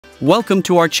Welcome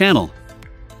to our channel.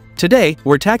 Today,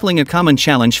 we're tackling a common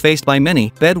challenge faced by many: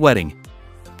 bedwetting.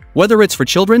 Whether it's for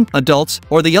children, adults,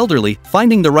 or the elderly,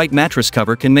 finding the right mattress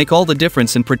cover can make all the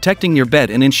difference in protecting your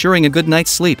bed and ensuring a good night's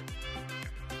sleep.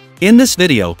 In this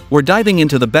video, we're diving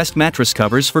into the best mattress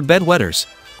covers for bedwetters.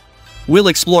 We'll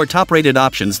explore top-rated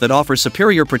options that offer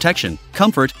superior protection,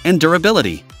 comfort, and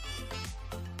durability.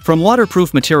 From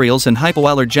waterproof materials and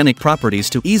hypoallergenic properties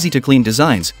to easy-to-clean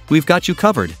designs, we've got you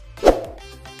covered.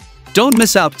 Don't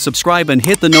miss out, subscribe and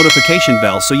hit the notification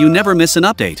bell so you never miss an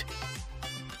update.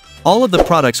 All of the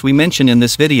products we mention in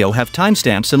this video have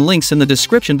timestamps and links in the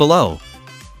description below.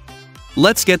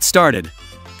 Let's get started.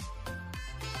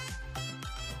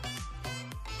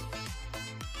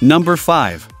 Number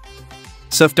 5.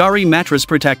 Sufdari Mattress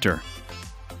Protector.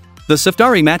 The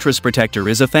Sufdari Mattress Protector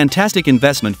is a fantastic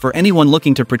investment for anyone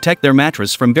looking to protect their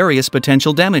mattress from various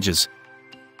potential damages.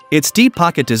 Its deep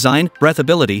pocket design,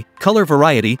 breathability, color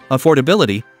variety,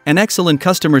 affordability, and excellent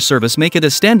customer service make it a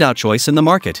standout choice in the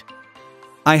market.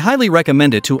 I highly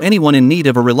recommend it to anyone in need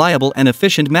of a reliable and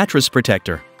efficient mattress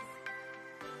protector.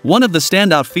 One of the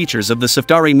standout features of the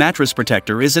Sufdari Mattress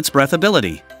Protector is its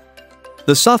breathability.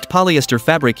 The soft polyester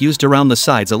fabric used around the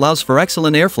sides allows for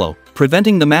excellent airflow,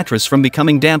 preventing the mattress from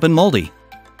becoming damp and moldy.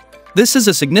 This is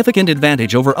a significant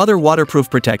advantage over other waterproof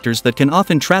protectors that can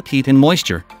often trap heat and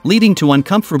moisture, leading to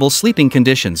uncomfortable sleeping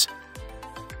conditions.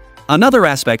 Another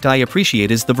aspect I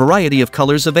appreciate is the variety of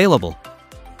colors available.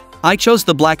 I chose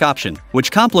the black option,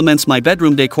 which complements my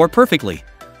bedroom decor perfectly.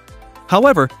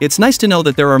 However, it's nice to know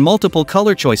that there are multiple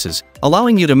color choices,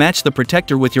 allowing you to match the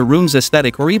protector with your room's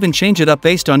aesthetic or even change it up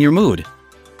based on your mood.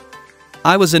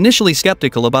 I was initially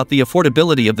skeptical about the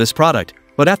affordability of this product,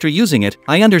 but after using it,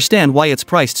 I understand why it's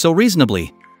priced so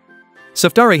reasonably.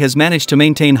 Sufdari has managed to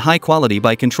maintain high quality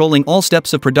by controlling all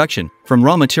steps of production, from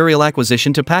raw material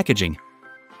acquisition to packaging.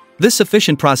 This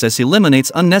efficient process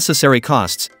eliminates unnecessary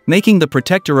costs, making the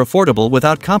protector affordable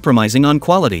without compromising on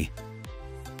quality.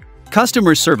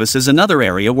 Customer service is another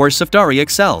area where Sufdari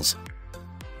excels.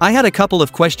 I had a couple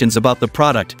of questions about the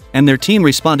product, and their team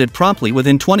responded promptly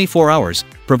within 24 hours,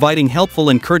 providing helpful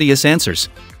and courteous answers.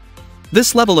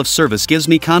 This level of service gives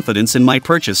me confidence in my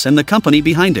purchase and the company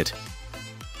behind it.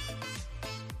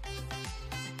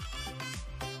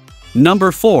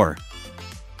 Number 4.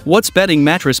 WhatsBedding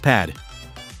Mattress Pad.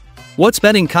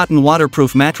 WhatsBedding Cotton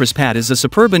Waterproof Mattress Pad is a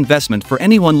superb investment for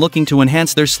anyone looking to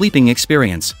enhance their sleeping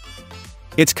experience.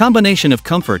 Its combination of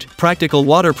comfort, practical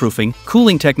waterproofing,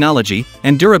 cooling technology,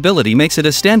 and durability makes it a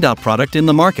standout product in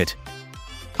the market.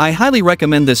 I highly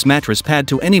recommend this mattress pad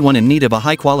to anyone in need of a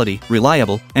high-quality,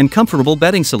 reliable, and comfortable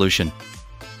bedding solution.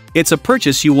 It's a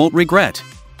purchase you won't regret.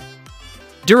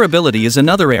 Durability is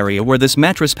another area where this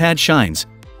mattress pad shines.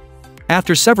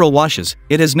 After several washes,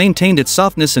 it has maintained its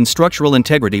softness and structural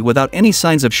integrity without any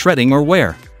signs of shredding or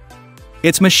wear.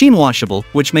 It's machine washable,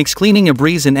 which makes cleaning a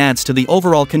breeze and adds to the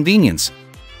overall convenience.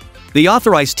 The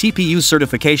authorized TPU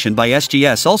certification by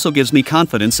SGS also gives me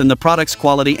confidence in the product's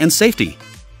quality and safety.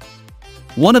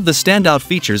 One of the standout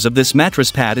features of this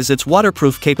mattress pad is its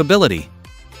waterproof capability.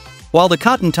 While the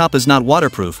cotton top is not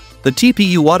waterproof, the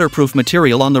TPU waterproof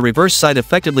material on the reverse side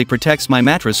effectively protects my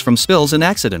mattress from spills and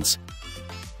accidents.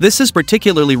 This is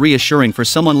particularly reassuring for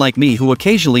someone like me who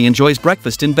occasionally enjoys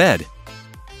breakfast in bed.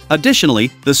 Additionally,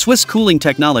 the Swiss cooling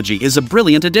technology is a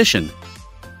brilliant addition.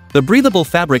 The breathable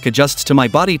fabric adjusts to my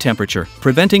body temperature,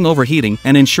 preventing overheating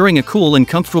and ensuring a cool and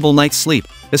comfortable night's sleep,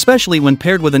 especially when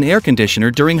paired with an air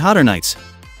conditioner during hotter nights.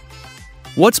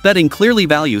 WhatsBedding clearly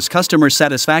values customer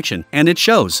satisfaction, and it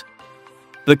shows.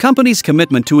 The company's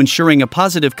commitment to ensuring a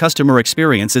positive customer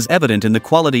experience is evident in the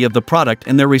quality of the product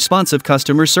and their responsive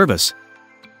customer service.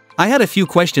 I had a few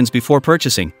questions before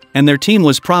purchasing, and their team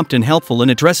was prompt and helpful in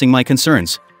addressing my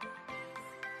concerns.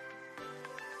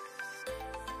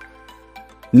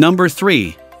 Number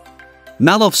 3.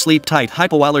 Malouf Sleep TITE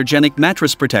Hypoallergenic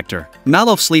Mattress Protector.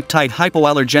 Malouf Sleep TITE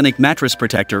Hypoallergenic Mattress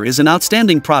Protector is an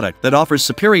outstanding product that offers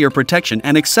superior protection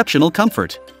and exceptional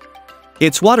comfort.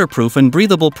 Its waterproof and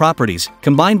breathable properties,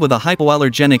 combined with a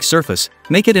hypoallergenic surface,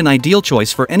 make it an ideal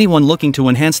choice for anyone looking to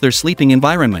enhance their sleeping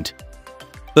environment.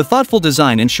 The thoughtful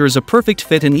design ensures a perfect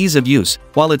fit and ease of use,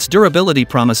 while its durability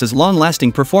promises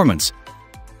long-lasting performance.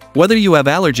 Whether you have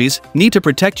allergies, need to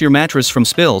protect your mattress from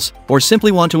spills, or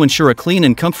simply want to ensure a clean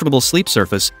and comfortable sleep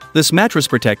surface, this mattress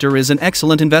protector is an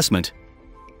excellent investment.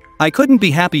 I couldn't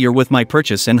be happier with my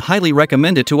purchase and highly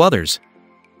recommend it to others.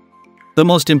 The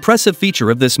most impressive feature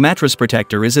of this mattress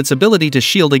protector is its ability to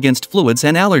shield against fluids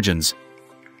and allergens.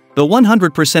 The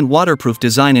 100% waterproof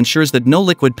design ensures that no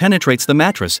liquid penetrates the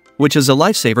mattress, which is a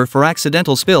lifesaver for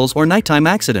accidental spills or nighttime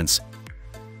accidents.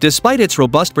 Despite its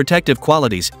robust protective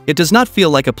qualities, it does not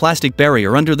feel like a plastic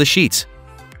barrier under the sheets.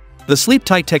 The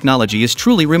TITE technology is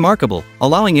truly remarkable,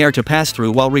 allowing air to pass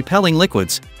through while repelling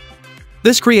liquids.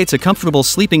 This creates a comfortable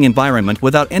sleeping environment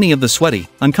without any of the sweaty,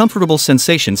 uncomfortable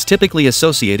sensations typically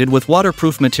associated with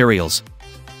waterproof materials.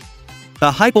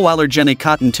 The hypoallergenic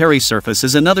cotton terry surface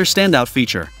is another standout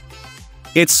feature.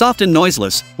 It's soft and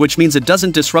noiseless, which means it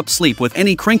doesn't disrupt sleep with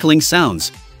any crinkling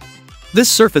sounds. This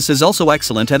surface is also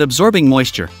excellent at absorbing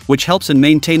moisture, which helps in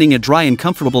maintaining a dry and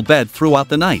comfortable bed throughout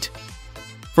the night.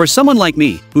 For someone like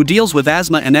me, who deals with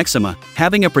asthma and eczema,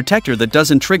 having a protector that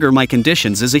doesn't trigger my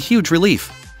conditions is a huge relief.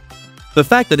 The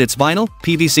fact that it's vinyl,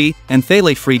 PVC, and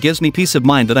phthalate-free gives me peace of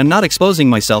mind that I'm not exposing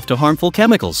myself to harmful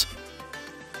chemicals.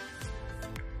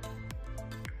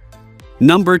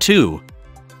 Number 2.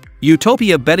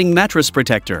 Utopia Bedding Mattress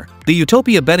Protector. The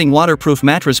Utopia Bedding Waterproof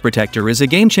Mattress Protector is a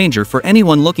game-changer for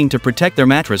anyone looking to protect their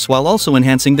mattress while also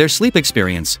enhancing their sleep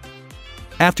experience.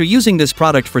 After using this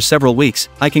product for several weeks,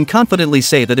 I can confidently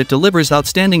say that it delivers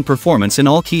outstanding performance in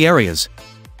all key areas.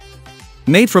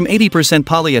 Made from 80%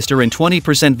 polyester and 20%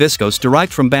 viscose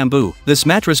derived from bamboo, this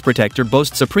mattress protector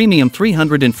boasts a premium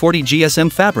 340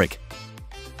 GSM fabric.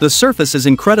 The surface is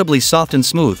incredibly soft and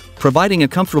smooth, providing a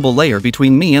comfortable layer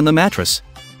between me and the mattress.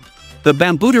 The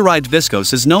bamboo-derived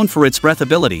viscose is known for its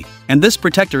breathability, and this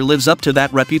protector lives up to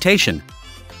that reputation.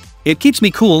 It keeps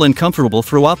me cool and comfortable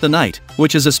throughout the night,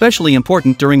 which is especially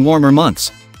important during warmer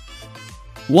months.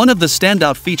 One of the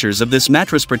standout features of this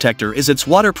mattress protector is its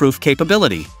waterproof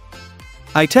capability.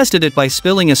 I tested it by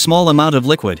spilling a small amount of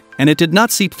liquid, and it did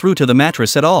not seep through to the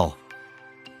mattress at all.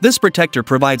 This protector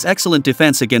provides excellent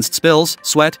defense against spills,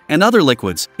 sweat, and other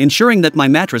liquids, ensuring that my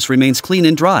mattress remains clean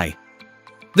and dry.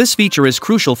 This feature is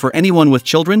crucial for anyone with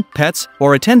children, pets,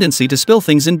 or a tendency to spill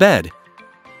things in bed.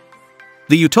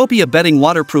 The Utopia Bedding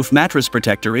Waterproof Mattress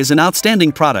Protector is an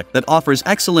outstanding product that offers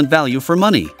excellent value for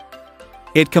money.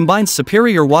 It combines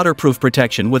superior waterproof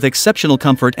protection with exceptional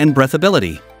comfort and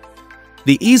breathability.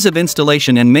 The ease of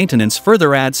installation and maintenance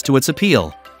further adds to its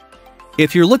appeal.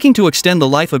 If you're looking to extend the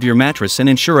life of your mattress and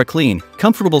ensure a clean,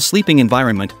 comfortable sleeping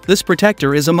environment, this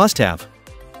protector is a must-have.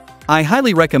 I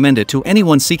highly recommend it to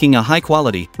anyone seeking a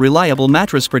high-quality, reliable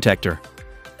mattress protector.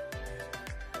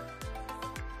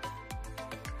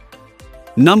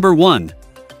 Number 1.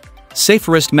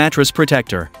 SafeRest Mattress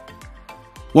Protector.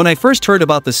 When I first heard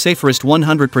about the SafeRest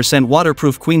 100%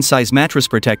 waterproof queen-size mattress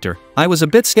protector, I was a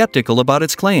bit skeptical about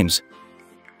its claims.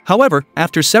 However,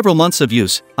 after several months of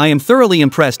use, I am thoroughly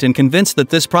impressed and convinced that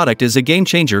this product is a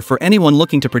game-changer for anyone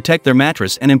looking to protect their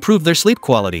mattress and improve their sleep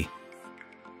quality.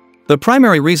 The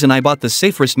primary reason I bought the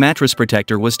SafeRest mattress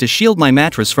protector was to shield my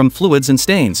mattress from fluids and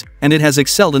stains, and it has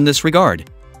excelled in this regard.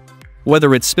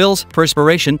 Whether it's spills,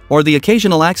 perspiration, or the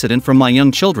occasional accident from my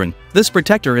young children, this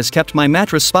protector has kept my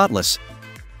mattress spotless.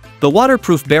 The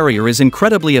waterproof barrier is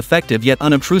incredibly effective yet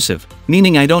unobtrusive,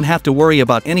 meaning I don't have to worry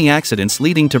about any accidents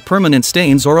leading to permanent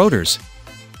stains or odors.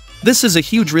 This is a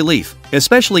huge relief,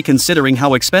 especially considering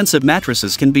how expensive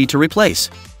mattresses can be to replace.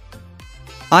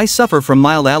 I suffer from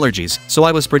mild allergies, so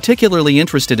I was particularly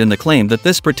interested in the claim that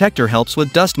this protector helps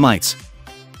with dust mites.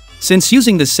 Since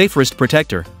using the SafeRest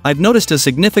protector, I've noticed a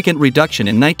significant reduction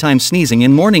in nighttime sneezing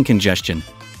and morning congestion.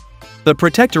 The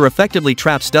protector effectively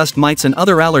traps dust mites and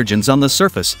other allergens on the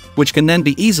surface, which can then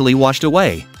be easily washed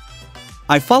away.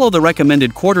 I follow the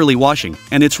recommended quarterly washing,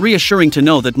 and it's reassuring to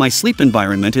know that my sleep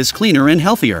environment is cleaner and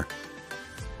healthier.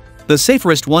 The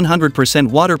SafeRest 100%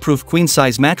 waterproof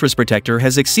queen-size mattress protector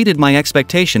has exceeded my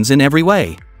expectations in every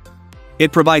way.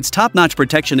 It provides top-notch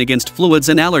protection against fluids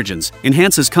and allergens,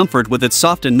 enhances comfort with its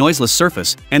soft and noiseless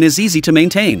surface, and is easy to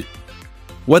maintain.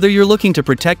 Whether you're looking to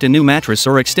protect a new mattress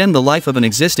or extend the life of an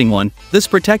existing one, this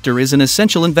protector is an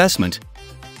essential investment.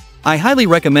 I highly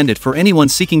recommend it for anyone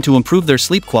seeking to improve their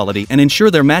sleep quality and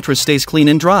ensure their mattress stays clean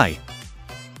and dry.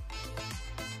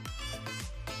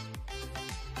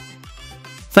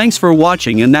 Thanks for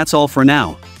watching, and that's all for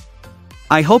now.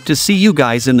 I hope to see you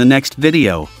guys in the next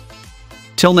video.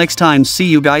 Till next time, see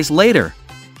you guys later.